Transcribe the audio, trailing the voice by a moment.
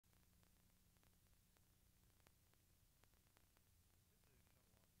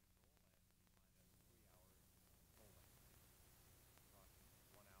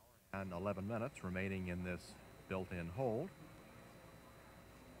And 11 minutes remaining in this built-in hold.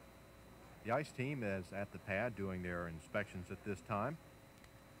 The ice team is at the pad doing their inspections at this time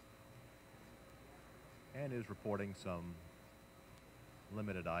and is reporting some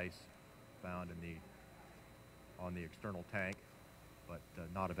limited ice found on the external tank, but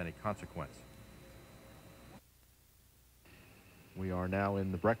not of any consequence. We are now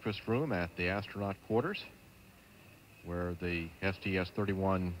in the breakfast room at the astronaut quarters, where the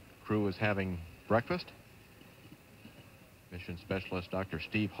STS-31 crew is having breakfast. Mission specialist Dr.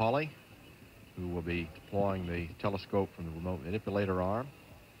 Steve Hawley, who will be deploying the telescope from the remote manipulator arm.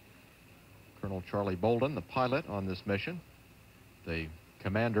 Colonel Charlie Bolden, the pilot on this mission. The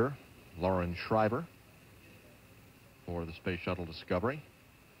commander, Loren Shriver, for the Space Shuttle Discovery.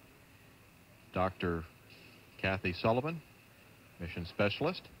 Dr. Kathy Sullivan, mission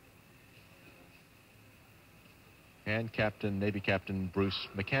specialist. And Navy Captain Bruce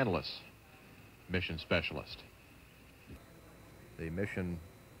McCandless, mission specialist. The mission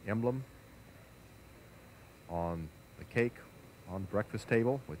emblem on the cake on the breakfast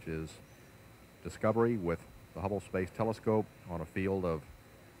table, which is Discovery with the Hubble Space Telescope on a field of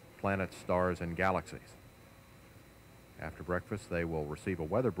planets, stars, and galaxies. After breakfast, they will receive a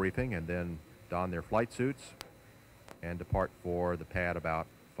weather briefing and then don their flight suits and depart for the pad about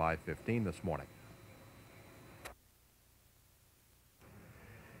 5:15 this morning.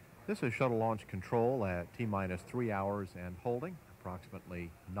 This is shuttle launch control at T-minus 3 hours and holding. Approximately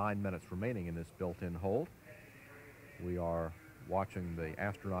 9 minutes remaining in this built-in hold. We are watching the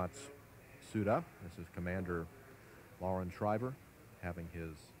astronauts suit up. This is Commander Loren Shriver having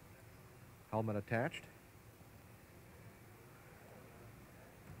his helmet attached.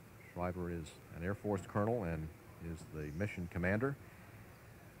 Shriver is an Air Force colonel and is the mission commander.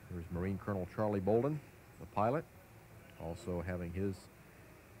 There's Marine Colonel Charlie Bolden, the pilot, also having his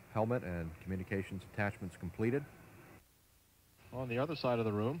helmet and communications attachments completed. On the other side of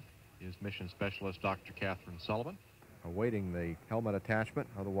the room is mission specialist Dr. Catherine Sullivan, awaiting the helmet attachment.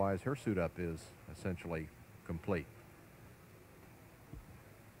 Otherwise, her suit up is essentially complete.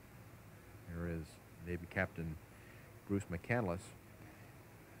 Here is Navy Captain Bruce McCandless.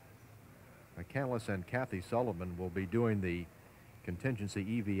 McCandless and Kathy Sullivan will be doing the contingency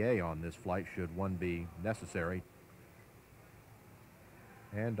EVA on this flight should one be necessary.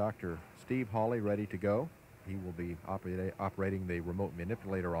 And Dr. Steve Hawley ready to go. He will be operating the remote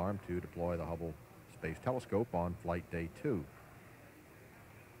manipulator arm to deploy the Hubble Space Telescope on flight day 2.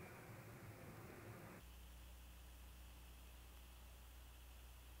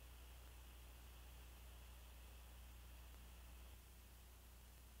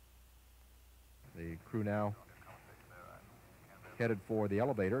 The crew now headed for the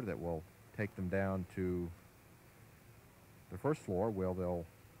elevator that will take them down to the first floor, where they'll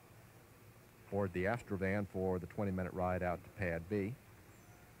board the Astrovan for the 20-minute ride out to Pad B.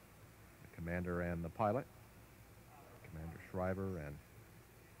 The commander and the pilot, Commander Shriver and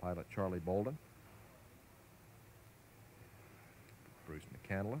pilot Charlie Bolden, Bruce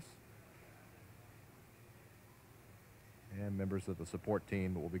McCandless, and members of the support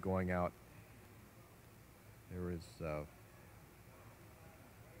team that will be going out. There is the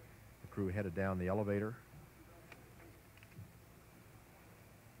crew headed down the elevator.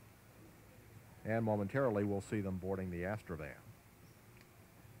 And momentarily, we'll see them boarding the Astrovan.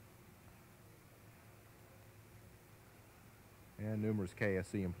 And numerous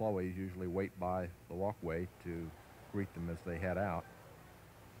KSC employees usually wait by the walkway to greet them as they head out.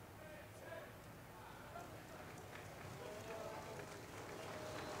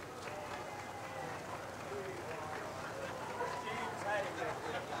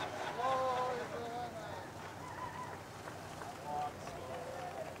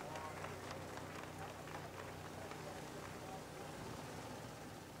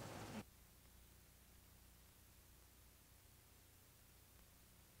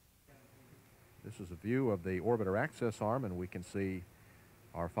 This is a view of the orbiter access arm, and we can see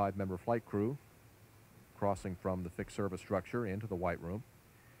our 5-member flight crew crossing from the fixed service structure into the White Room,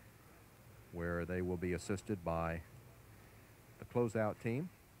 where they will be assisted by the closeout team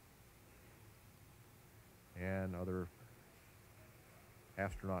and other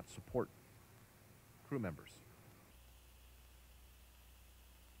astronaut support crew members.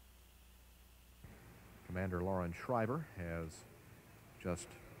 Commander Loren Shriver has just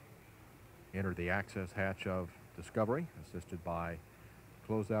entered the access hatch of Discovery, assisted by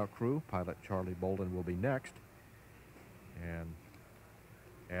closeout crew. Pilot Charlie Bolden will be next. And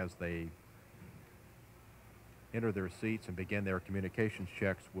as they enter their seats and begin their communications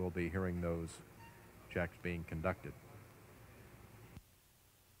checks, we'll be hearing those checks being conducted.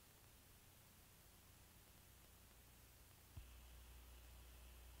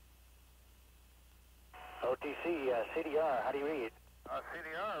 OTC, CDR, how do you read?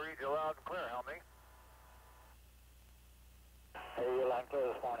 CDR, read you loud and clear. Help me. Hey, you're loud and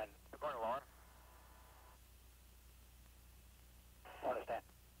clear this morning. Good morning, Loren. Understand.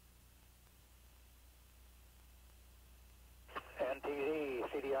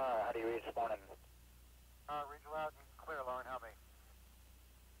 NTZ, CDR, how do you read this morning? Read you loud and clear, Loren. Help me.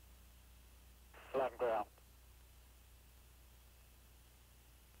 Loud and clear.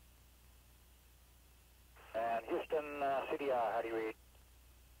 And Houston, CDR, how do you read?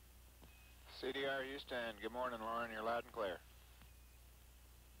 CDR, Houston. Good morning, Loren. You're loud and clear.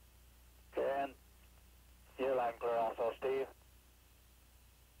 And you're loud and clear also, Steve.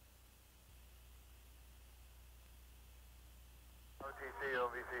 OTC,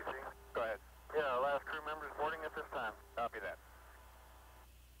 OVCC. Go ahead. Yeah, our last crew member is boarding at this time. Copy that.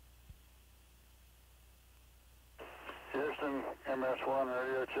 Houston, MS1,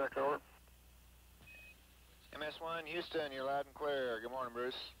 radio check over. MS1, Houston, you're loud and clear. Good morning,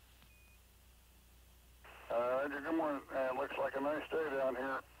 Bruce. Good morning. Looks like a nice day down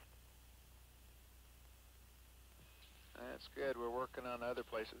here. That's good. We're working on other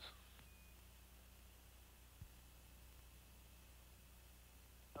places.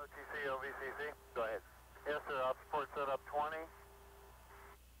 OTC, OVCC. Go ahead. Yes, sir. Op support setup 20.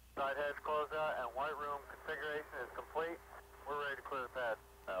 Side hatch closeout and white room configuration is complete. We're ready to clear the pad.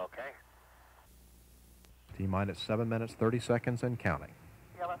 Okay. T-minus 7 minutes, 30 seconds and counting.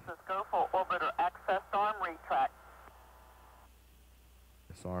 LSS go for orbiter access arm retract.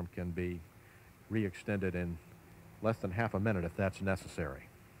 This arm can be re-extended in less than half a minute if that's necessary.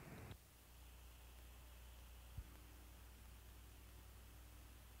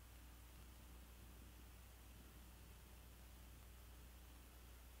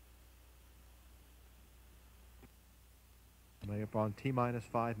 Coming up on T-minus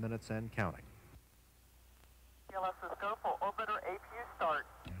 5 minutes and counting. LSS go for orbiter APU start.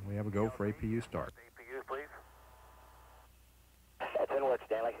 And we have a go for APU start. APU, please. That's in work,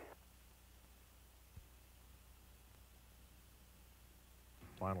 Stanley.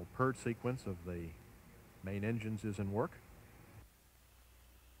 Final purge sequence of the main engines is in work.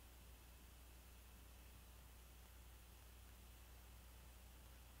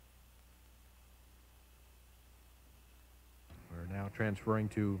 We're now transferring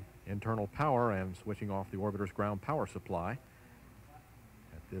to internal power and switching off the orbiter's ground power supply.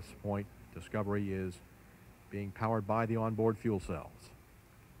 At this point, Discovery is being powered by the onboard fuel cells.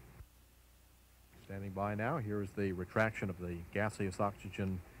 Standing by now, here is the retraction of the gaseous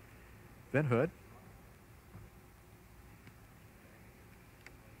oxygen vent hood.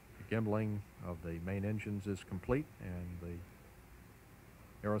 The gimbling of the main engines is complete, and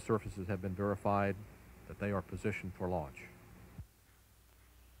the aero surfaces have been verified that they are positioned for launch.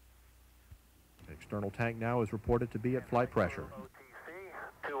 The external tank now is reported to be at flight pressure.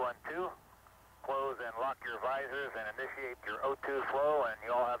 OTC 212. Close and lock your visors and initiate your O2 flow, and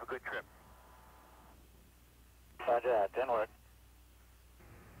you all have a good trip. Roger that, 10 work.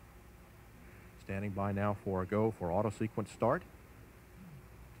 Standing by now for a go for auto sequence start.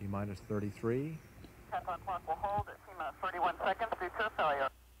 T-minus 33. 10 clock will hold at T-minus 31 seconds due to failure.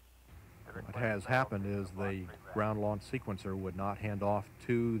 What has happened is the ground launch sequencer would not hand off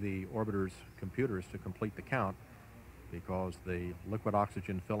to the orbiter's computers to complete the count because the liquid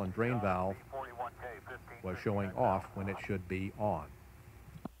oxygen fill and drain valve was showing off when it should be on.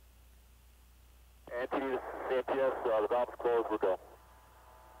 Anthony, this is STS, the valve's closed, we'll go.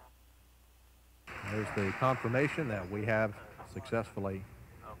 There's the confirmation that we have successfully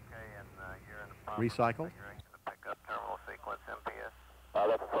recycled. Pickup terminal sequence MPS.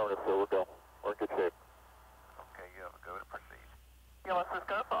 That's affirmative, so we'll go. We're in good shape. Okay, you have a go to proceed. LSS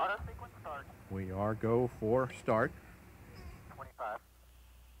go for auto sequence start. We are go for start. 25.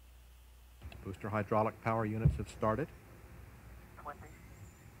 Booster hydraulic power units have started. 20.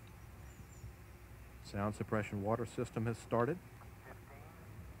 Sound suppression water system has started.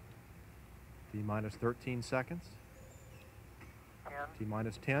 15. T-minus 13 seconds. 10.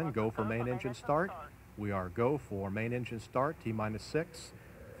 T-minus 10, go for main engine start. We are go for main engine start. T-minus 6,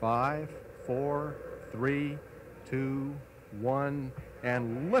 5, 4, 3, 2, 1,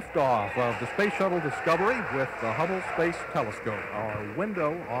 and liftoff of the Space Shuttle Discovery with the Hubble Space Telescope, our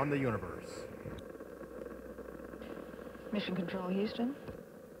window on the universe. Mission Control, Houston.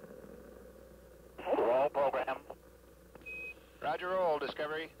 Roll program. Roger, roll,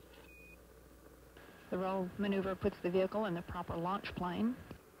 Discovery. The roll maneuver puts the vehicle in the proper launch plane.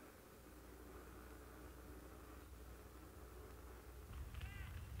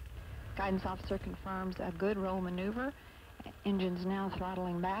 Guidance officer confirms a good roll maneuver. Engines now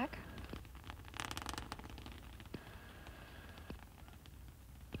throttling back.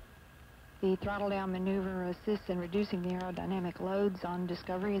 The throttle down maneuver assists in reducing the aerodynamic loads on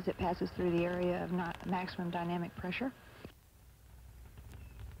Discovery as it passes through the area of maximum dynamic pressure.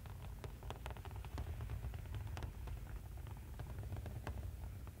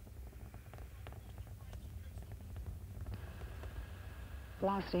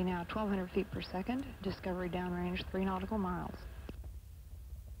 Velocity now 1,200 feet per second. Discovery downrange 3 nautical miles.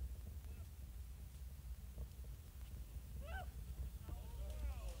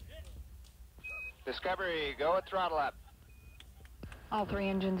 Discovery, go at throttle up. All 3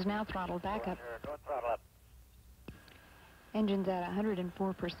 engines now throttled back up. Go throttle up. Engines at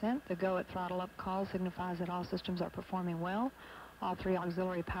 104%. The go at throttle up call signifies that all systems are performing well. All 3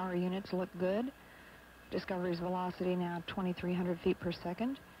 auxiliary power units look good. Discovery's velocity now 2,300 feet per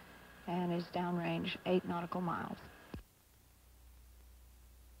second and is downrange 8 nautical miles.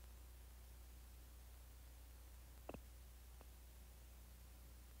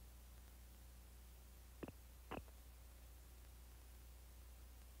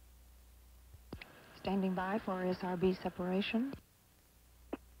 Standing by for SRB separation.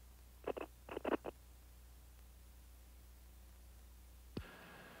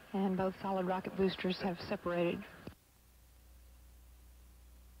 And both solid rocket boosters have separated.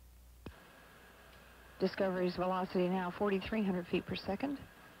 Discovery's velocity now 4,300 feet per second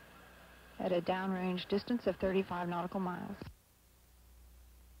at a downrange distance of 35 nautical miles.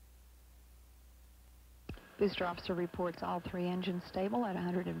 Booster officer reports all 3 engines stable at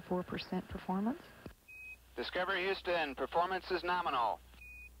 104% performance. Discovery Houston, performance is nominal.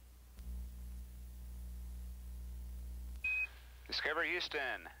 Discovery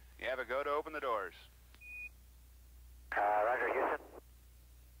Houston, you have a go to open the doors. Roger, Houston.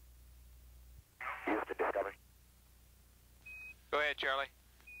 Houston, Discovery. Go ahead, Charlie.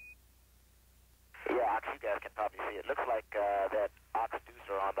 Yeah, Ox, you guys can probably see it. Looks like that Ox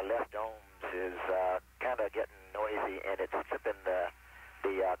deucer on the left domes is kind of getting noisy, and it's tripping the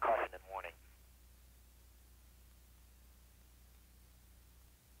caution and warning.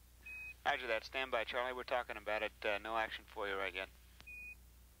 Roger that. Stand by, Charlie. We're talking about it. No action for you right yet.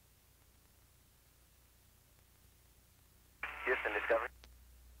 Houston, Discovery.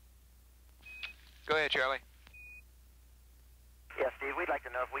 Go ahead, Charlie. Yeah, Steve, we'd like to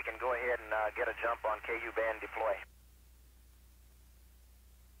know if we can go ahead and get a jump on KU band deploy.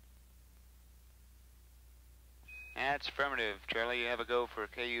 That's affirmative, Charlie. You have a go for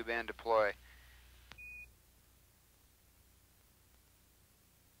KU band deploy.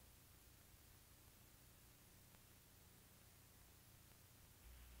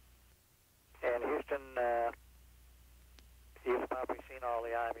 And Houston, you've probably seen all the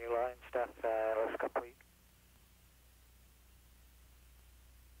IMU line stuff. Looks complete.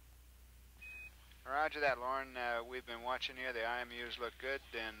 Roger that, Loren. We've been watching here. The IMUs look good,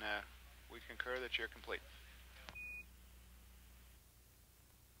 and we concur that you're complete.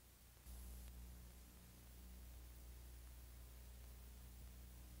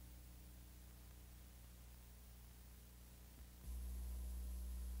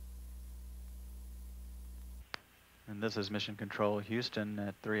 And this is Mission Control Houston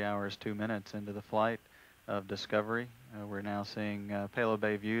at 3 hours 2 minutes into the flight of Discovery. We're now seeing payload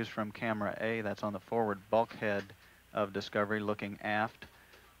bay views from camera A. That's on the forward bulkhead of Discovery looking aft.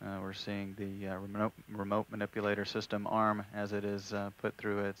 We're seeing the remote manipulator system arm as it is put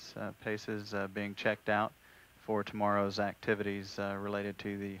through its paces being checked out for tomorrow's activities related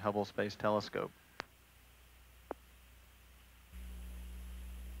to the Hubble Space Telescope.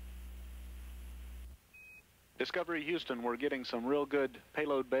 Discovery Houston, we're getting some real good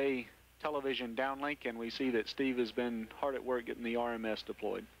payload bay television downlink, and we see that Steve has been hard at work getting the RMS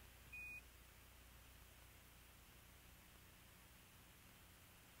deployed.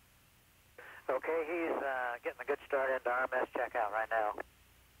 Okay, he's getting a good start into RMS checkout right now.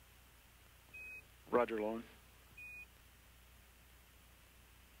 Roger, Loren.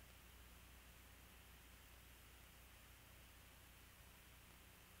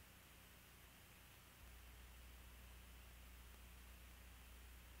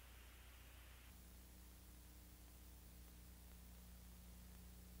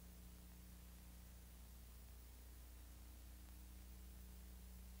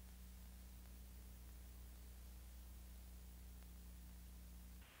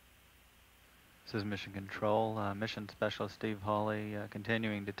 This is Mission Control. Mission Specialist Steve Hawley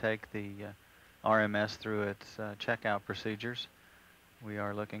continuing to take the RMS through its checkout procedures. We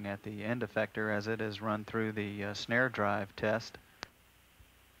are looking at the end effector as it is run through the snare drive test.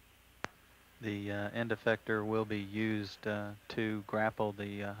 The end effector will be used to grapple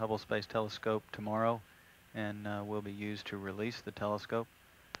the Hubble Space Telescope tomorrow and will be used to release the telescope.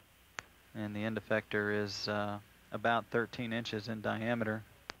 and the end effector is about 13 inches in diameter.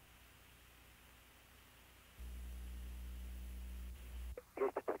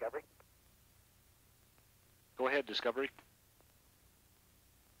 Houston, Discovery. Go ahead, Discovery.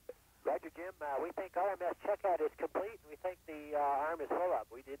 Roger, Jim. We think RMS checkout is complete, and we think the arm is full up.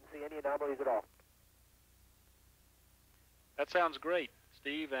 We didn't see any anomalies at all. That sounds great,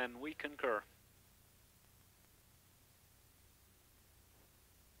 Steve, and we concur.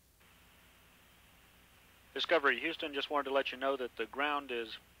 Discovery, Houston, just wanted to let you know that the ground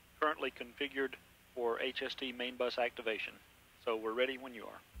is currently configured for HST main bus activation. So we're ready when you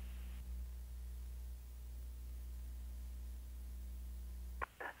are.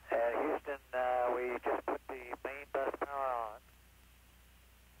 Houston, we just put the main bus power on.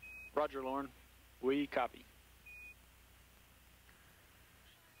 Roger, Loren. We copy.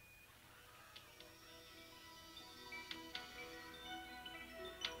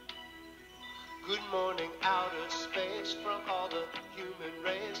 Good morning, outer space, from all the human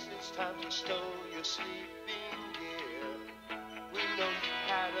race. It's time to stow your sleeping gear. We know you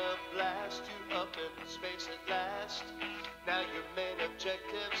had a blast, you're up in space at last. Now your main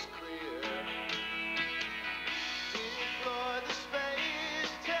objective's clear. Deploy the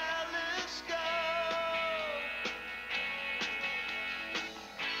Space Telescope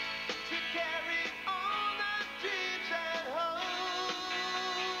to carry on our dreams and hopes.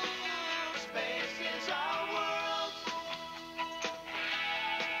 Space is our world.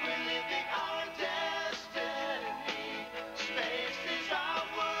 We're living our destiny. Space is our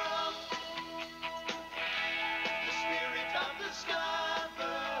world. The spirit of discovery.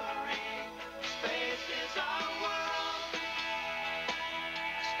 Space is our world.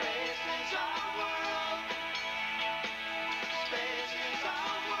 Space is our world. Space is our world. Space is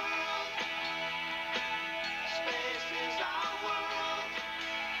our world. Space is our world.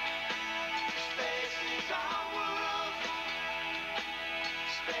 Space is our world.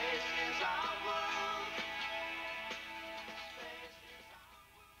 Space is our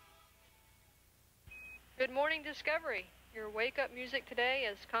Good morning, Discovery. Your wake-up music today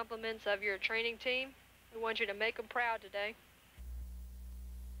is compliments of your training team. We want you to make them proud today.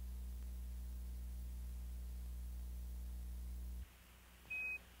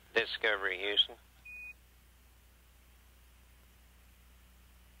 Discovery, Houston.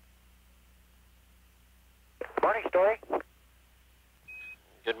 Morning, Story.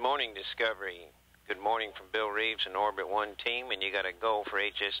 Good morning, Discovery. Good morning from Bill Reeves and Orbit 1 team, and you got a go for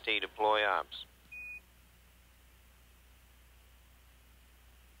HST deploy ops.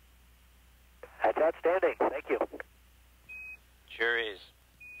 That's outstanding. Thank you. Sure is.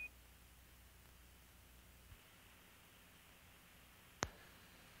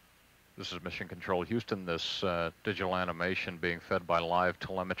 This is Mission Control Houston. This digital animation being fed by live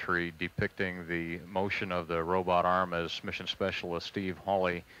telemetry depicting the motion of the robot arm as mission specialist Steve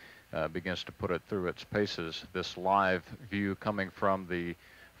Hawley begins to put it through its paces. This live view coming from the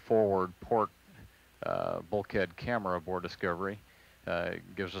forward port bulkhead camera aboard Discovery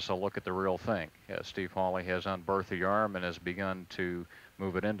gives us a look at the real thing. Steve Hawley has unberthed the arm and has begun to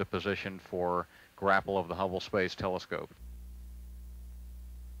move it into position for grapple of the Hubble Space Telescope.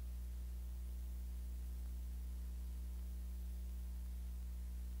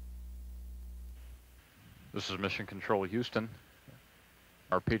 This is Mission Control Houston.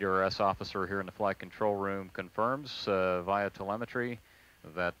 Our PDRS officer here in the flight control room confirms via telemetry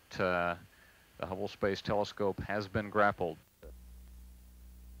that the Hubble Space Telescope has been grappled.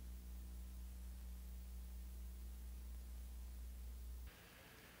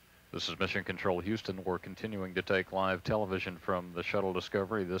 This is Mission Control Houston. We're continuing to take live television from the Shuttle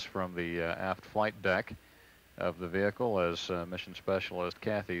Discovery, this from the aft flight deck of the vehicle, as Mission Specialist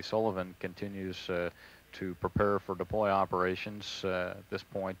Kathy Sullivan continues to prepare for deploy operations. At this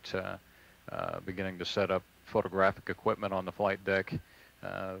point, beginning to set up photographic equipment on the flight deck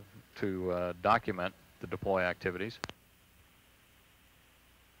to document the deploy activities.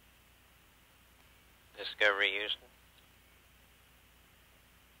 Discovery, Houston.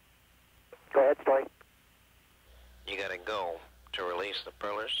 Go ahead, Story. You got a go to release the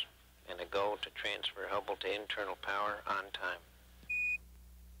propellers and a go to transfer Hubble to internal power on time.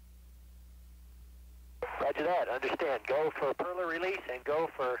 Roger that. Understand. Go for propeller release and go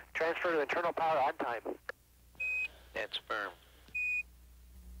for transfer to internal power on time. That's firm.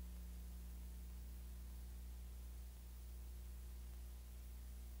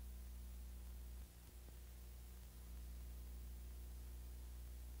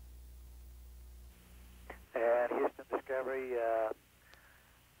 And Houston Discovery,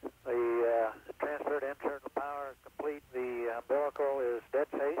 the transfer to internal power complete. The umbilical is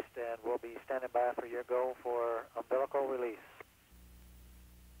dead-faced and will be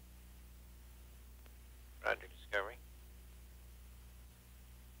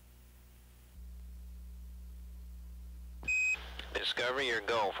Discovery, your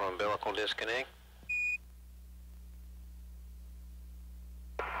go for umbilical disconnect.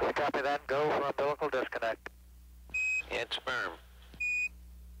 We copy that. Go for umbilical disconnect. It's firm.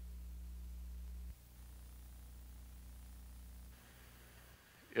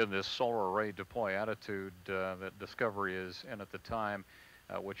 In this solar array deploy attitude that Discovery is in at the time,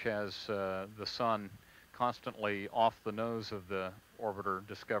 which has the sun constantly off the nose of the orbiter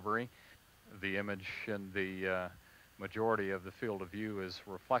Discovery, the image in the majority of the field of view is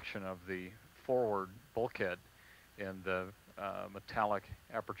reflection of the forward bulkhead in the metallic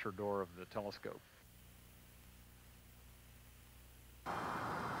aperture door of the telescope.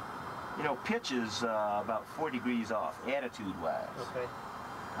 You know, pitch is about 4 degrees off, attitude-wise. Okay.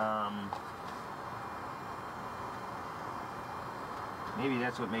 Maybe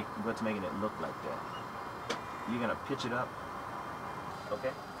that's what's making it look like that. You're gonna pitch it up.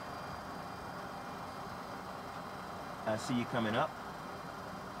 Okay. I see you coming up.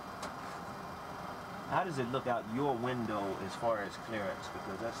 How does it look out your window as far as clearance?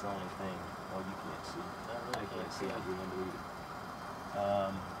 Because that's the only thing. Oh, you can't see. I can't see out your window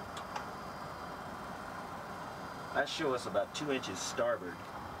either. That shows us about 2 inches starboard.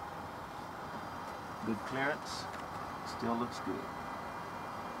 Good clearance. Still looks good.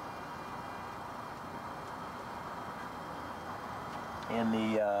 And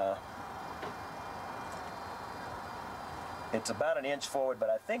the it's about an inch forward, but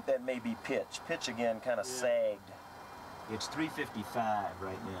I think that may be pitch. Pitch again kind of sagged. It's 355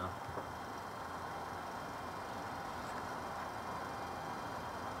 right now.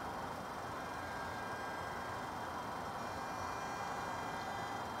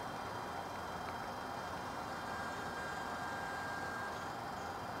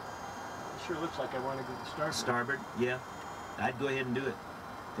 Sure looks like I want to go to starboard. Starboard, yeah. I'd go ahead and do it.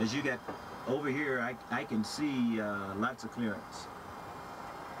 As you got over here, I can see lots of clearance.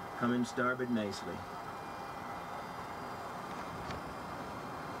 Come in starboard nicely.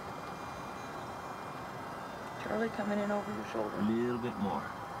 Charlie coming in over your shoulder. A little bit more.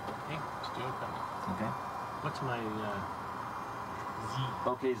 Okay, still coming. Okay. What's my Z?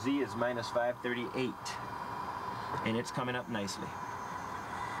 Okay, Z is minus 538. And it's coming up nicely.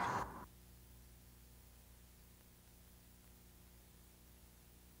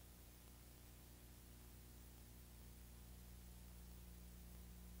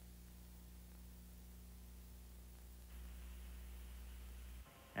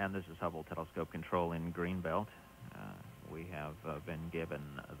 And this is Hubble Telescope Control in Greenbelt. We have been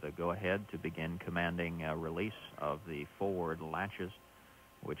given the go-ahead to begin commanding release of the forward latches,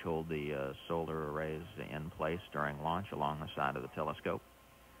 which hold the solar arrays in place during launch along the side of the telescope.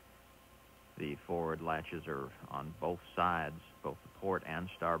 The forward latches are on both sides, both the port and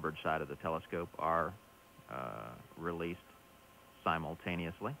starboard side of the telescope are released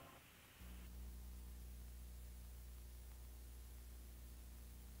simultaneously.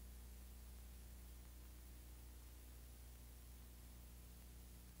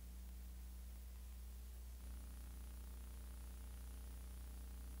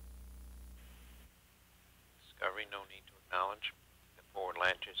 Discovery, no need to acknowledge. The forward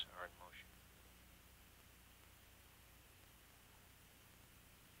latches are in motion.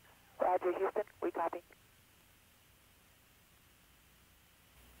 Roger, Houston. We copy.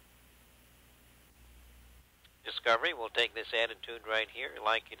 Discovery, we'll take this attitude right here. I'd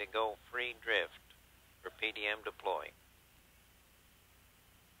like you to go free drift for PDM deploy.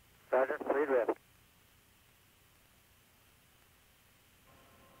 Roger, free drift.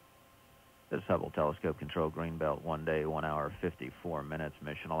 This is Hubble Telescope Control Greenbelt, 1 day, 1 hour, 54 minutes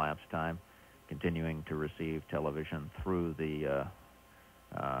mission elapsed time. Continuing to receive television through the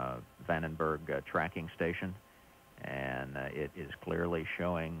Vandenberg tracking station. And it is clearly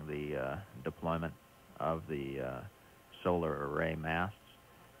showing the deployment of the solar array masts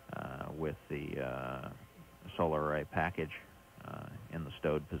with the solar array package in the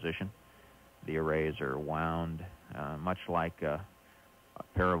stowed position. The arrays are wound much like a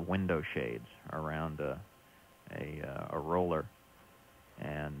pair of window shades around a roller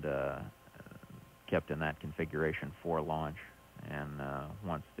and kept in that configuration for launch. And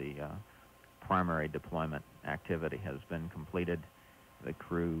once the primary deployment activity has been completed, the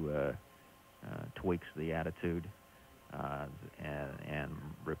crew tweaks the attitude and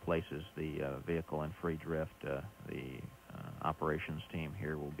replaces the vehicle in free drift. The operations team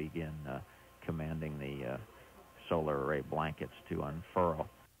here will begin commanding the solar array blankets to unfurl.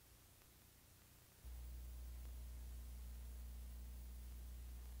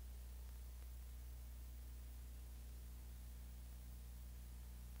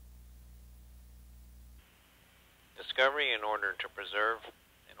 Discovery, in order to preserve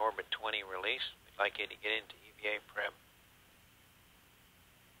an Orbit 20 release, we'd like you to get into EVA prep.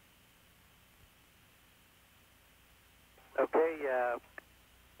 Okay,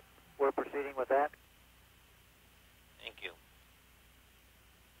 we're proceeding with that. Thank you.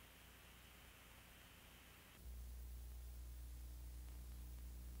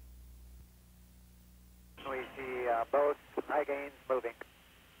 We see both high gains moving.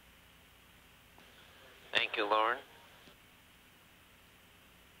 Thank you, Loren.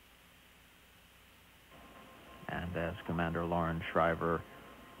 And as Commander Loren Shriver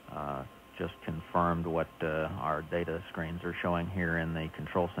just confirmed what our data screens are showing here in the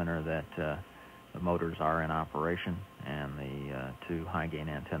control center, that the motors are in operation and the two high-gain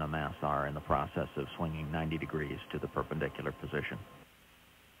antenna masts are in the process of swinging 90 degrees to the perpendicular position.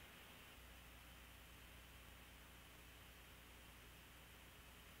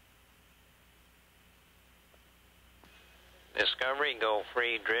 Discovery, go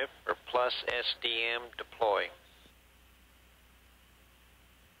free drift for plus SDM deploy.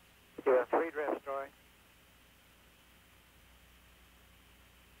 Doing free drift, Troy.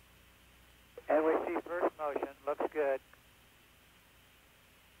 And we see first motion, looks good.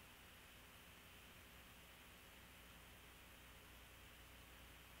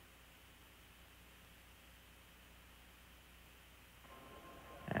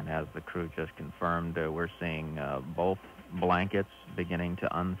 And as the crew just confirmed, we're seeing both blankets beginning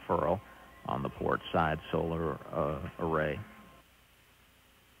to unfurl on the port side solar array.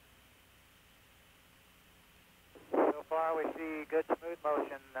 So far we see good smooth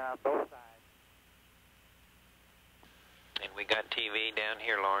motion both sides. And we got TV down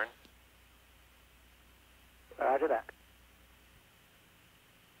here, Loren. Roger that.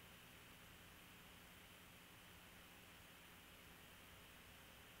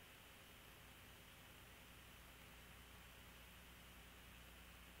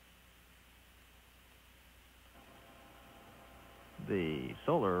 The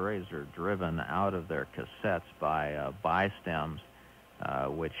solar arrays are driven out of their cassettes by bistems,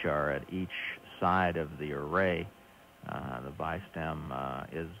 which are at each side of the array. The bistem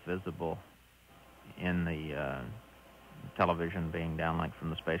is visible in the television being downlinked from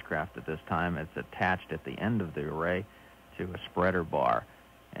the spacecraft at this time. It's attached at the end of the array to a spreader bar,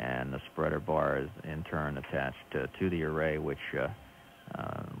 and the spreader bar is in turn attached to the array, which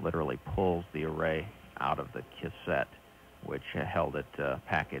literally pulls the array out of the cassette, which held it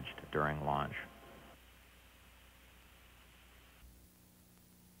packaged during launch.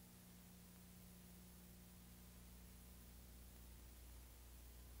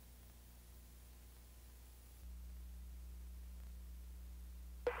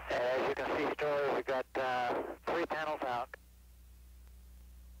 As you can see, Story, we've got 3 panels out.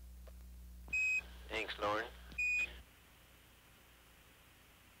 Thanks, Loren.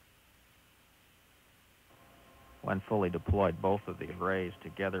 When fully deployed, both of the arrays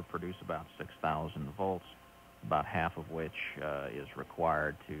together produce about 6,000 volts, about half of which is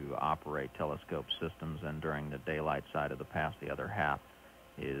required to operate telescope systems, and during the daylight side of the pass, the other half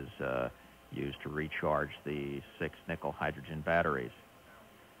is used to recharge the 6 nickel hydrogen batteries.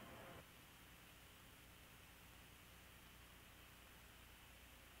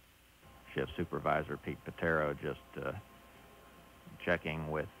 Shift Supervisor Pete Patero just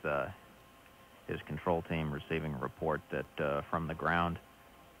checking with his control team, receiving a report that from the ground,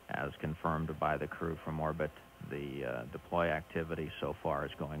 as confirmed by the crew from orbit, the deploy activity so far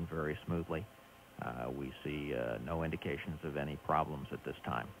is going very smoothly. We see no indications of any problems at this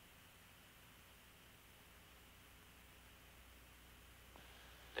time.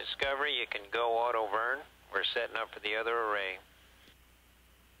 Discovery, you can go auto burn. We're setting up for the other array.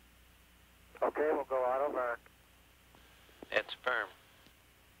 Okay, we'll go auto burn. That's firm.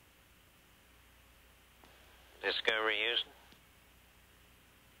 Discovery, Houston.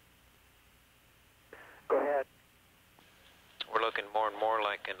 Go ahead. We're looking more and more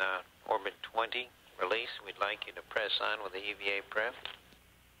like an Orbit 20 release. We'd like you to press on with the EVA prep.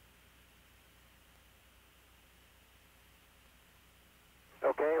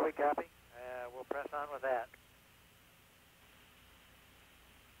 Okay, we copy. We'll press on with that.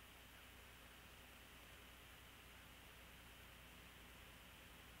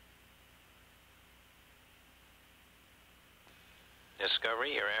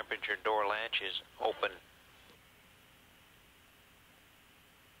 Discovery, your aperture door latch is open.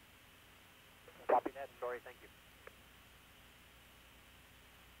 Copy that, Story. Thank you.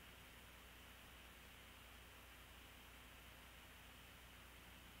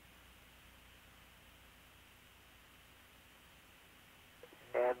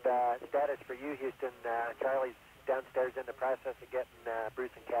 And status for you, Houston. Charlie's downstairs in the process of getting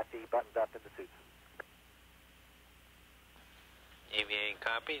Bruce and Kathy buttoned up in the suits. EVA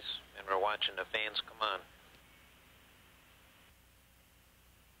copies, and we're watching the fans come on.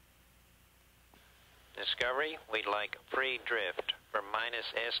 Discovery, we'd like free drift for minus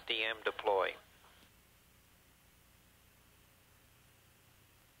STM deploy.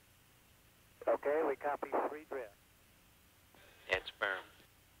 Okay, we copy free drift. It's firm.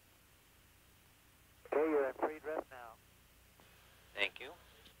 Okay, you're in free drift now. Thank you.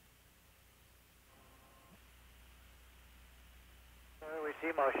 We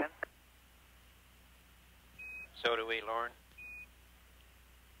see motion. So do we, Loren.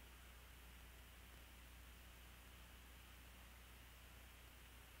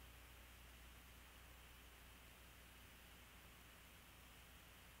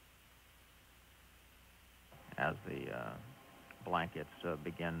 As the blankets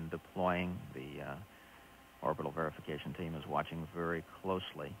begin deploying, the orbital verification team is watching very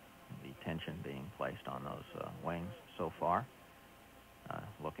closely the tension being placed on those wings so far.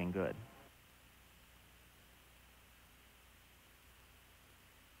 Looking good.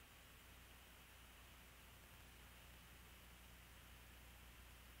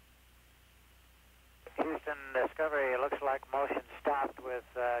 Houston, Discovery, looks like motion stopped with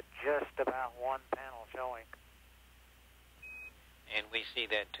just about one panel showing. And we see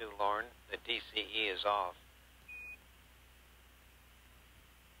that too, Loren. The DCE is off.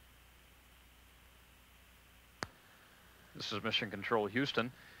 This is Mission Control Houston.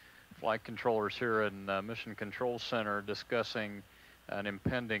 Flight controllers here in Mission Control Center discussing an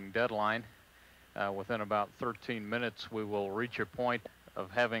impending deadline. Within about 13 minutes, we will reach a point of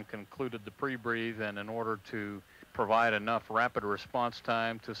having concluded the pre-breathe, and in order to provide enough rapid response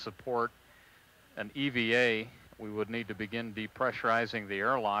time to support an EVA, we would need to begin depressurizing the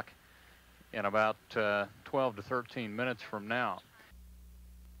airlock in about 12 to 13 minutes from now.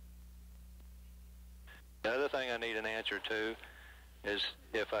 The other thing I need an answer to is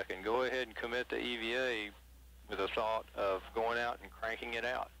if I can go ahead and commit the EVA with a thought of going out and cranking it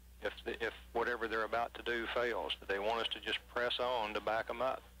out. If whatever they're about to do fails, they want us to just press on to back them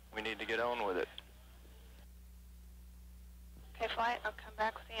up. We need to get on with it. Okay, flight, I'll come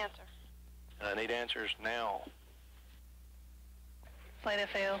back with the answer. And I need answers now. Flight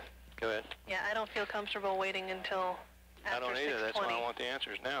FAO. Go ahead. Yeah, I don't feel comfortable waiting until after 6:20. I don't either. That's why I want the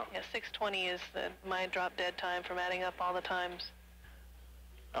answers now. Yeah, 6:20 is my drop dead time from adding up all the times.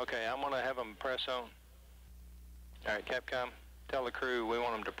 Okay, I'm going to have them press on. All right, Capcom, tell the crew we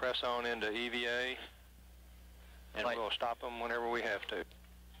want them to press on into EVA, and we'll stop them whenever we have to.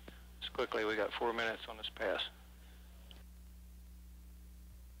 Just quickly, we got 4 minutes on this pass.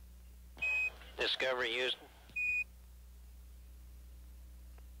 Discovery Houston.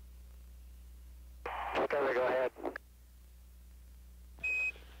 Discovery, go ahead.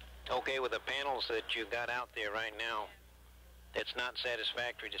 Okay, with the panels that you got out there right now, it's not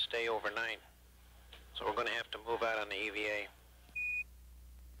satisfactory to stay overnight. So we're going to have to move out on the EVA.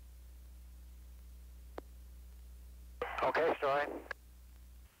 Okay, story.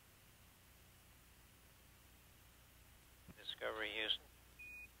 Discovery Houston.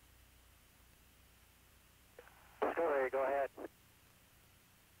 Discovery, go ahead.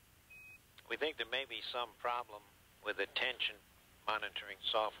 We think there may be some problem with the tension monitoring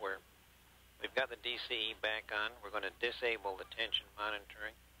software. We've got the DCE back on. We're going to disable the tension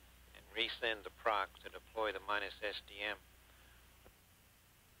monitoring and resend the proc to deploy the minus STM.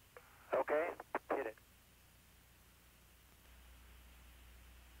 Okay, hit it.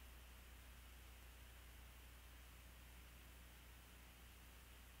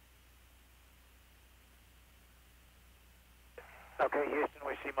 Okay, Houston,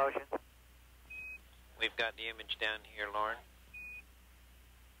 we see motion. We've got the image down here, Loren.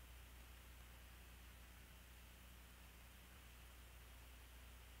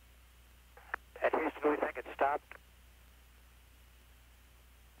 At Houston, we think it stopped.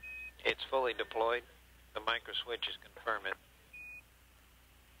 It's fully deployed. The micro switches confirm it.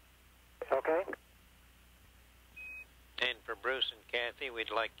 Okay. And for Bruce and Kathy, we'd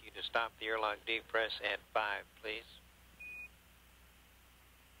like you to stop the airlock depress at 5, please.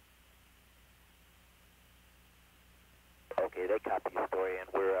 Okay, they copy your story, and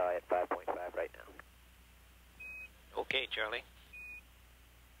we're at 5.5 right now. Okay, Charlie.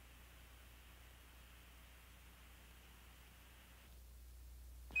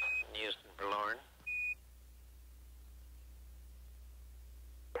 Houston for Loren.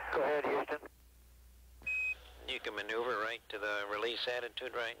 Go ahead, Houston. You can maneuver right to the release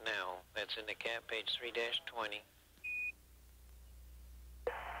attitude right now. That's in the cap page 3-20.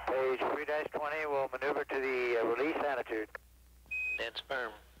 Okay, stage 3-20 will maneuver to the release attitude. That's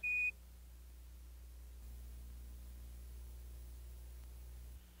firm.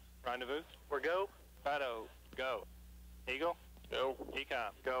 Rendezvous. We're go. Fido. Go. Eagle. Go.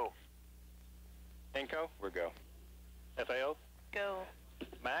 Ecom. Go. Inco. We're go. FAO. Go.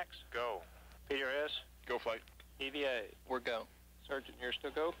 Max. Go. PRS. Go flight. EVA. We're go. Sergeant, you're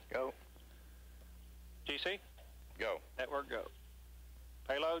still go? Go. GC? Go. Network go.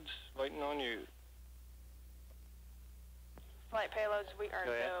 Payloads, waiting on you. Flight payloads, we are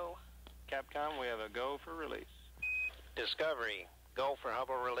Go ahead. go. Capcom, we have a go for release. Discovery, go for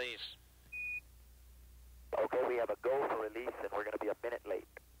Hubble release. Okay, we have a go for release, and we're going to be a minute late.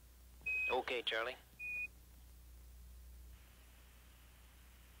 Okay, Charlie.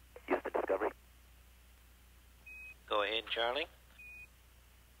 Houston Discovery. Go ahead, Charlie.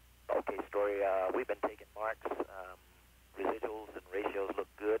 Okay, Story, we've been taking marks. Residuals and ratios look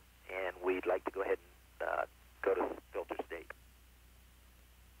good, and we'd like to go ahead and go to filter state.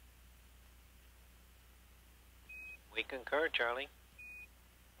 We concur, Charlie.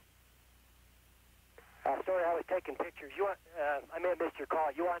 Story, I was taking pictures. You want? I may have missed your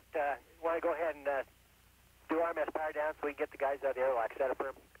call. You want to go ahead and do RMS power down so we can get the guys out of the airlock set up for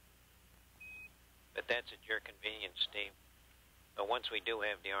them? But that's at your convenience, Steve. But once we do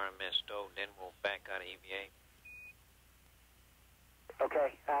have the RMS stowed, then we'll back out of EVA.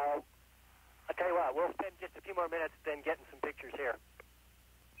 Okay. I'll tell you what. We'll spend just a few more minutes then getting some pictures here.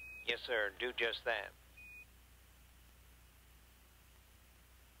 Yes, sir. Do just that.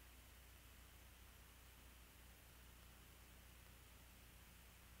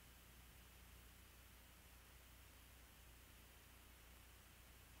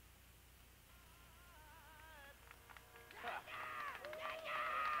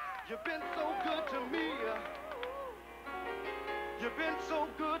 You've been so good to me. You've been so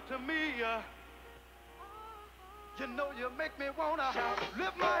good to me. You know you make me wanna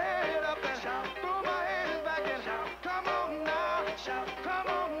lift my head up and throw my hands back and come on now, come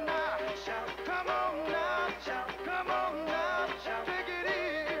on now, come on now, come on now, take it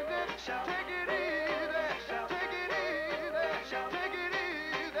easy, take it easy, take it easy, take it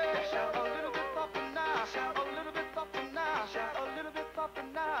easy, a little bit softer now, a little bit softer now, a little bit softer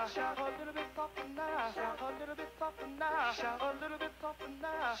now, a little bit softer now, a little bit softer now, a little bit softer now, a little bit softer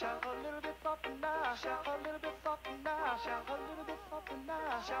now, a little bit softer now, a little bit softer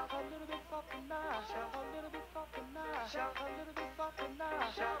now, a little bit softer now, a little bit softer now, a little bit softer now,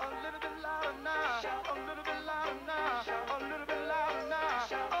 a little bit louder now, a little bit louder now, a little bit louder now,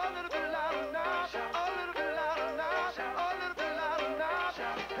 a little bit louder now, a little bit louder now, a little bit louder now.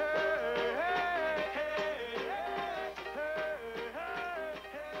 Hey, hey, hey, hey, hey, hey.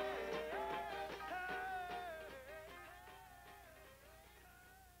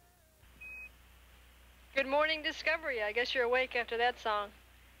 Good morning, Discovery. I guess you're awake after that song.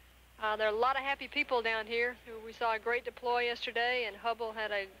 There are a lot of happy people down here. We saw a great deploy yesterday, and Hubble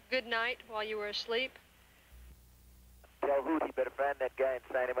had a good night while you were asleep. Tell Hoot he better find that guy and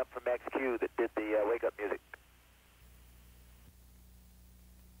sign him up for Max Q that did the wake-up music.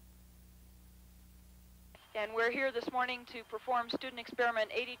 And we're here this morning to perform student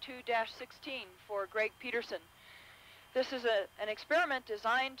experiment 82-16 for Greg Peterson. This is an experiment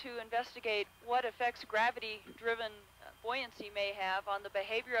designed to investigate what effects gravity-driven buoyancy may have on the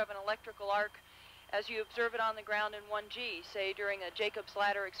behavior of an electrical arc as you observe it on the ground in 1G, say during a Jacob's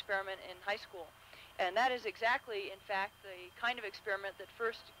Ladder experiment in high school. And that is exactly, in fact, the kind of experiment that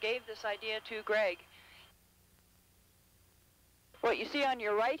first gave this idea to Greg. What you see on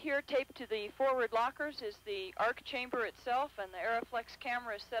your right here, taped to the forward lockers, is the arc chamber itself, and the Aeroflex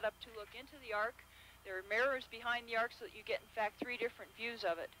camera is set up to look into the arc. There are mirrors behind the arc so that you get, in fact, 3 different views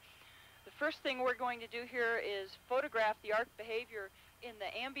of it. The first thing we're going to do here is photograph the arc behavior in the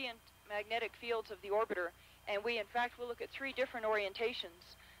ambient magnetic fields of the orbiter, and we, in fact, will look at 3 different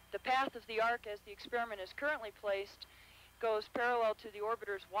orientations. The path of the arc, as the experiment is currently placed, goes parallel to the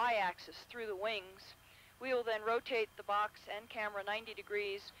orbiter's y-axis through the wings. We will then rotate the box and camera 90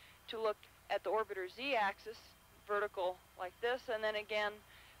 degrees to look at the orbiter's z-axis, vertical like this, and then again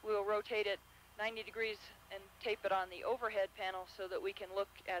we'll rotate it 90 degrees and tape it on the overhead panel so that we can look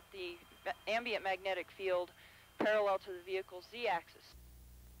at the ambient magnetic field parallel to the vehicle's z-axis.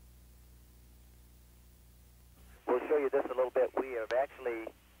 We'll show you this a little bit. We have actually,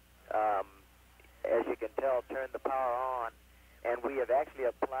 as you can tell, turned the power on, and we have actually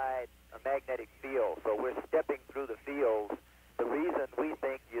applied a magnetic field. So we're stepping through the fields. The reason we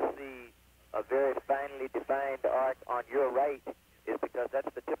think you see a very finely defined arc on your right is because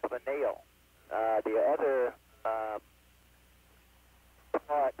that's the tip of a nail. The other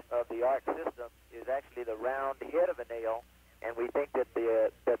part of the arc system is actually the round head of a nail, and we think that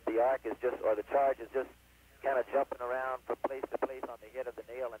the arc is just, or the charge is just kind of jumping around from place to place on the head of the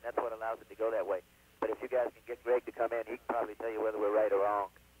nail, and that's what allows it to go that way. But if you guys can get Greg to come in, he can probably tell you whether we're right or wrong.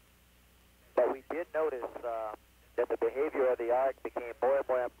 But we did notice that the behavior of the arc became more and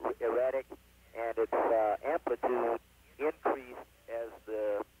more erratic, and its amplitude increased as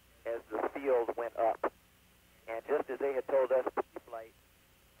the field went up. And just as they had told us pre-flight,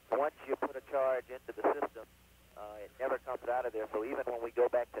 once you put a charge into the system, it never comes out of there. So even when we go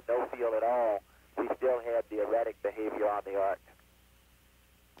back to no field at all, we still had the erratic behavior on the arc.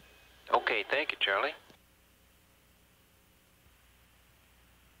 Okay, thank you, Charlie.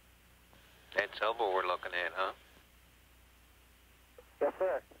 That's Hubble we're looking at, huh? Yes,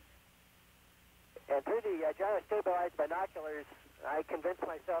 sir. And through the gyro-stabilized binoculars, I convinced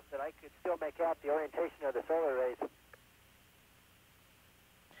myself that I could still make out the orientation of the solar rays.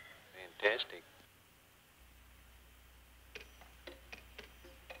 Fantastic.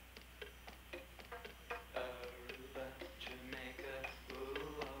 Aruba, Jamaica,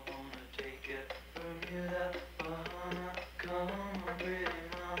 ooh, I wanna take it. Bermuda, Bahama, come on, pretty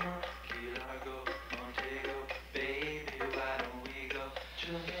mama. Key Largo, Montego, baby, why don't we go?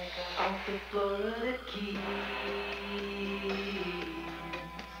 Jamaica, off the Florida Keys.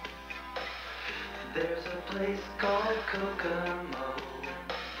 There's a place called Kokomo.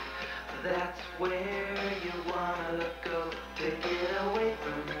 That's where you wanna go to get away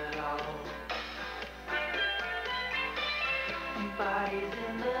from it all. Bodies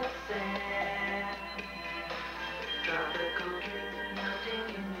in the sand, tropical dreams melting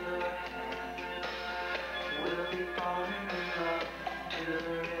in your hand. We'll be falling in love to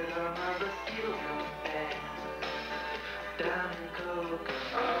the rhythm of a steel drum band. Down in Kokomo.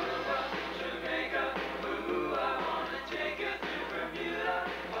 Jamaica, ooh, I wanna take you to Bermuda,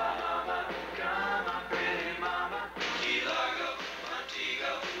 Bahama, come on, pretty mama. Key Largo,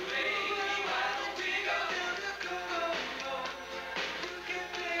 Montego, baby, why don't we go down to Kokomo? You can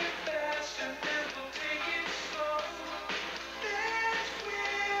play it fast and then we'll take it slow. That's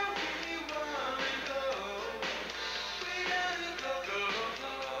where we wanna go. Way down to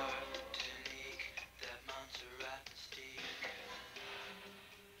Kokomo. Martinique, that Montserrat mystique.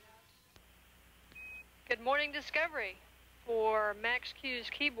 Good morning, Discovery. For Max Q's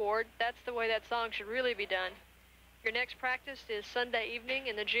keyboard, that's the way that song should really be done. Your next practice is Sunday evening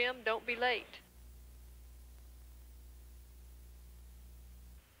in the gym. Don't be late.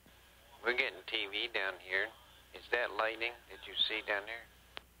 We're getting TV down here. Is that lightning that you see down there?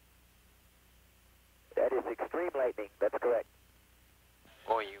 That is extreme lightning. That's correct.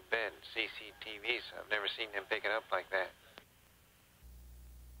 Boy, you bet. CCTVs. I've never seen them pick it up like that.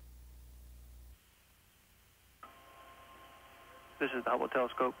 This is the Hubble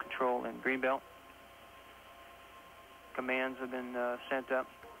Telescope control in Greenbelt. Commands have been sent up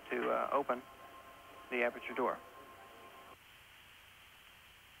to open the aperture door.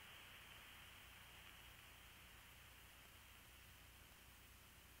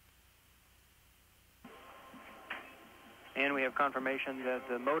 And we have confirmation that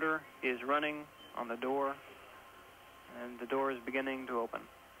the motor is running on the door, and the door is beginning to open.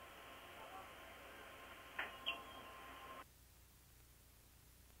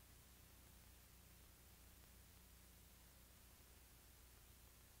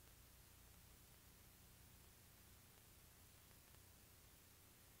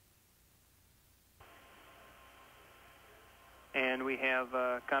 And we have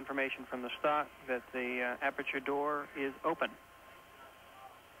confirmation from the stock that the aperture door is open.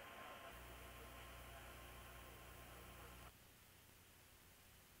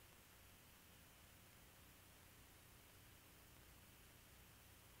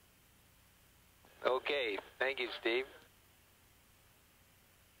 Okay, thank you, Steve.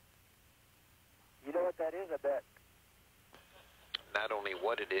 You know what that is, I bet. Not only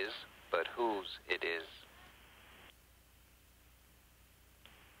what it is, but whose it is.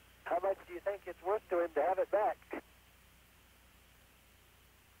 How much do you think it's worth to him to have it back?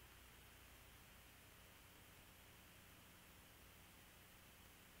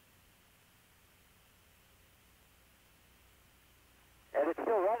 And it's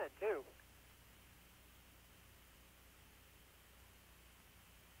still running, too.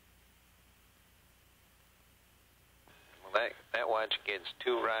 Well, that watch gets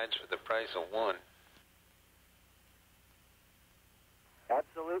 2 rides for the price of 1.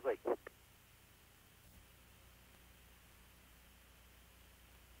 Absolutely.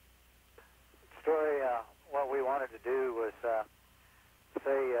 Story, what we wanted to do was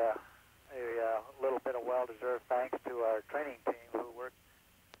say a little bit of well-deserved thanks to our training team who worked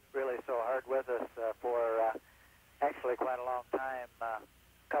really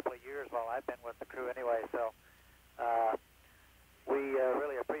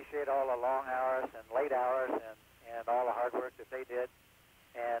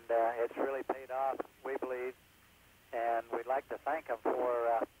it's really paid off, we believe, and we'd like to thank them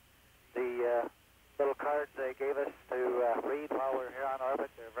for the little cards they gave us to read while we're here on orbit.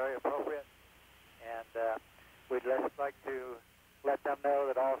 They're very appropriate, and we'd just like to let them know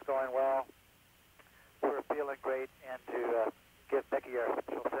that all's going well. We're feeling great, and to give Becky our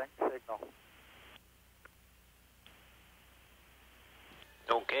official signal.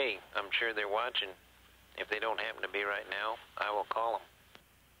 Okay, I'm sure they're watching. If they don't happen to be right now, I will call them.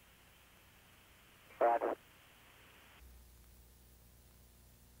 Roger.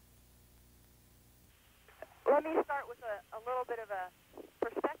 Let me start with a little bit of a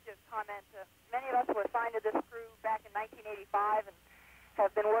perspective comment. Many of us were assigned to this crew back in 1985 and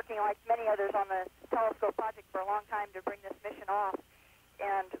have been working, like many others, on the telescope project for a long time to bring this mission off.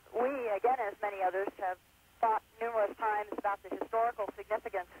 And we, again, as many others, have thought numerous times about the historical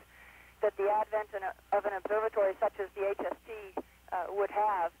significance that the advent of an observatory such as the HST would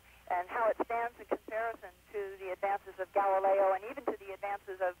have, and how it stands in comparison to the advances of Galileo and even to the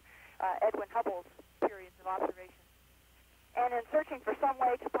advances of Edwin Hubble's periods of observation. And in searching for some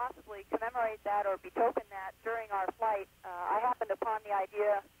way to possibly commemorate that or betoken that during our flight, I happened upon the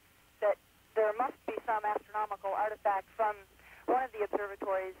idea that there must be some astronomical artifact from one of the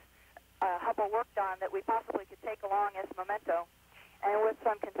observatories Hubble worked on that we possibly could take along as memento. And with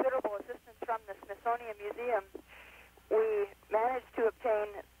some considerable assistance from the Smithsonian Museum, we managed to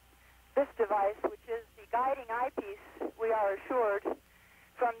obtain this device, which is the guiding eyepiece, we are assured,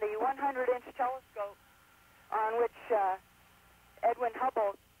 from the 100-inch telescope on which Edwin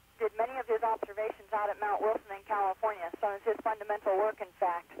Hubble did many of his observations out at Mount Wilson in California. Some of his fundamental work, in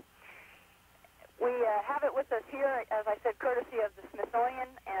fact. We have it with us here, as I said, courtesy of the Smithsonian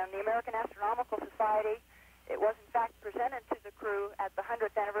and the American Astronomical Society. It was, in fact, presented to the crew at the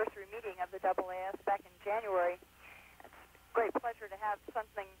 100th anniversary meeting of the AAS back in January. It's a great pleasure to have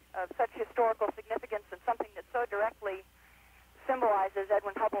something of such historical significance and something that so directly symbolizes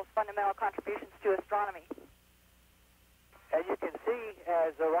Edwin Hubble's fundamental contributions to astronomy. As you can see,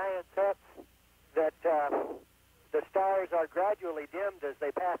 as Orion sets, that the stars are gradually dimmed as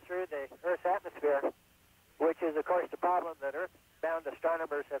they pass through the Earth's atmosphere, which is, of course, the problem that Earth-bound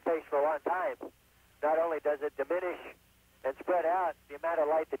astronomers have faced for a long time. Not only does it diminish and spread out the amount of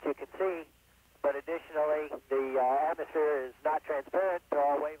light that you can see, but additionally, the atmosphere is not transparent to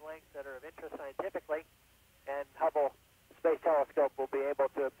all wavelengths that are of interest scientifically, and Hubble Space Telescope will be able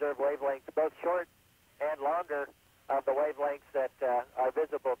to observe wavelengths both short and longer of the wavelengths that are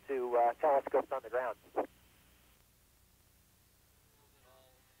visible to telescopes on the ground.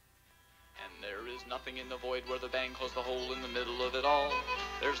 And there is nothing in the void where the bang closed the hole in the middle of it all.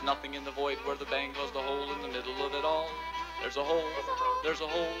 There's nothing in the void where the bang closed the hole in the middle of it all. There's a hole, there's a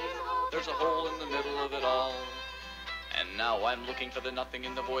hole, there's a hole in the middle of it all. And now I'm looking for the nothing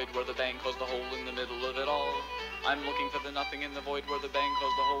in the void where the bang closed the hole in the middle of it all. I'm looking for the nothing in the void where the bang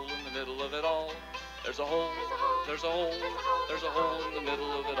closed the hole in the middle of it all. There's a hole, there's a hole, there's a hole in the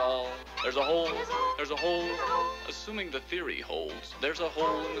middle of it all. There's a hole, there's a hole, assuming the theory holds, there's a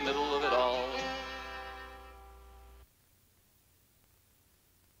hole in the middle of it all.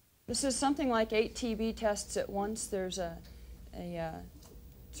 This is something like 8 TB tests at once. There's a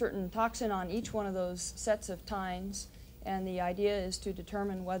certain toxin on each one of those sets of tines, and the idea is to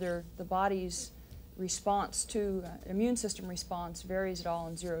determine whether the body's response to immune system response varies at all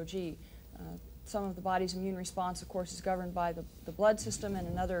in 0G. Some of the body's immune response, of course, is governed by the blood system, and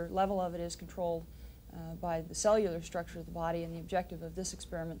another level of it is controlled by the cellular structure of the body, and the objective of this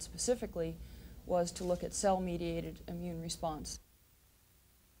experiment specifically was to look at cell-mediated immune response.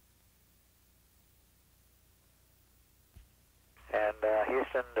 And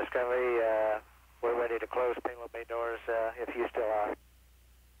Houston, Discovery, we're ready to close payload bay doors if you still are.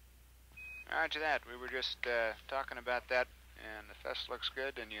 Roger that. We were just talking about that, and the fest looks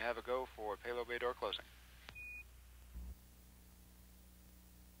good, and you have a go for payload bay door closing.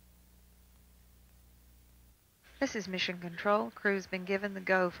 This is Mission Control. Crew's been given the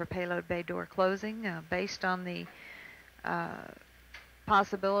go for payload bay door closing based on the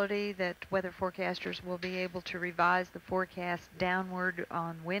possibility that weather forecasters will be able to revise the forecast downward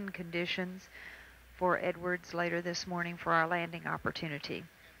on wind conditions for Edwards later this morning for our landing opportunity.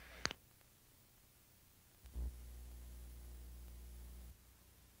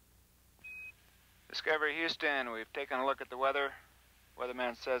 Discovery Houston, we've taken a look at the weather.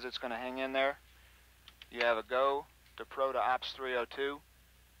 Weatherman says it's going to hang in there. You have a go to pro to ops 302,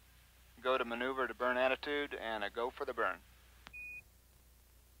 go to maneuver to burn attitude, and a go for the burn.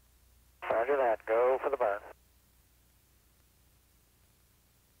 Roger that. Go for the burn.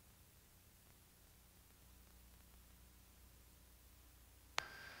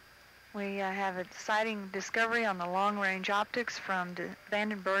 We have a sighting Discovery on the long-range optics from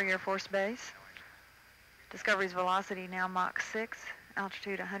Vandenberg Air Force Base. Discovery's velocity now Mach 6,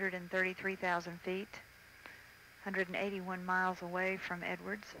 altitude 133,000 feet, 181 miles away from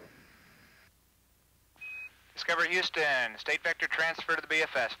Edwards. Discovery Houston, state vector transfer to the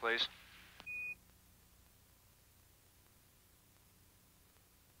BFS, please.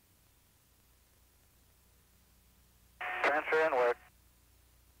 Transfer inward.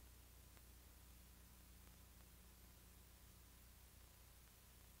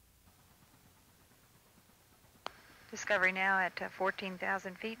 Discovery now at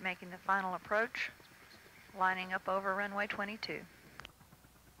 14,000 feet, making the final approach, lining up over runway 22.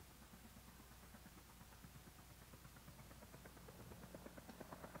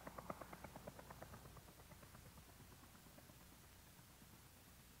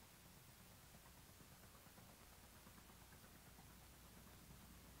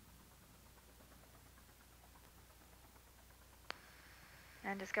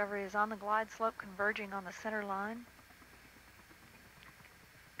 And Discovery is on the glide slope, converging on the center line.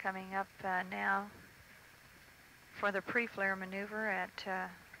 Coming up now for the pre-flare maneuver at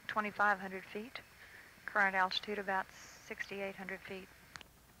 2,500 feet. Current altitude about 6,800 feet.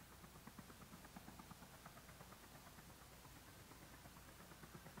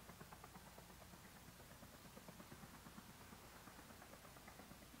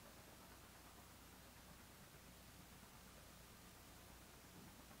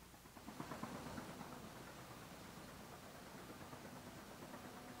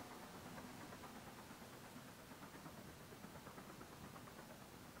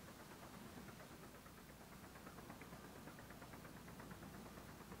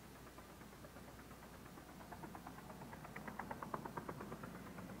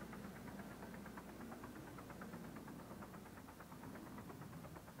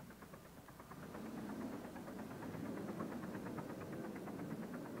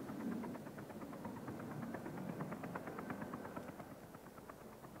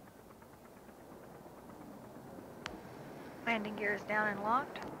 Landing gear is down and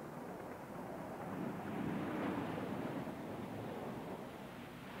locked.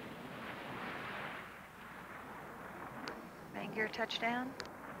 Main gear touchdown.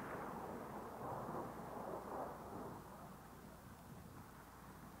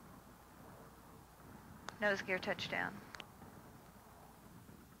 Nose gear touchdown.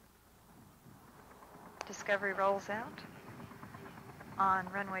 Discovery rolls out on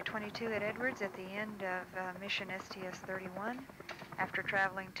runway 22 at Edwards at the end of mission STS-31 after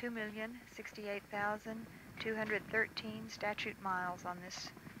traveling 2,068,213 statute miles on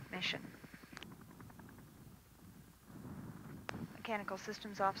this mission. Mechanical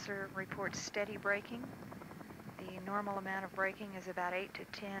Systems Officer reports steady braking. The normal amount of braking is about 8 to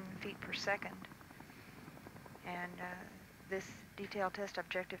 10 feet per second. And this detailed test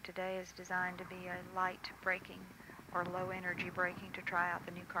objective today is designed to be a light braking or low energy braking to try out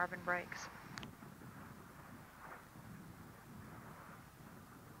the new carbon brakes.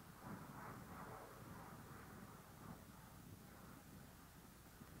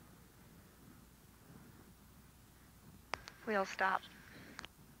 Wheel stop.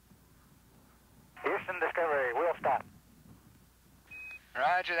 Houston Discovery, wheel stop.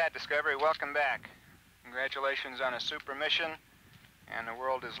 Roger that, Discovery. Welcome back. Congratulations on a super mission, and the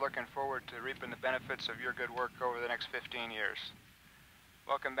world is looking forward to reaping the benefits of your good work over the next 15 years.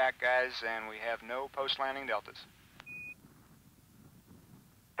 Welcome back, guys, and we have no post-landing deltas.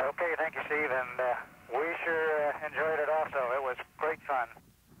 Okay, thank you, Steve, and we sure enjoyed it also. It was great fun.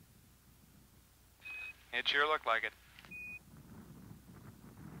 It sure looked like it.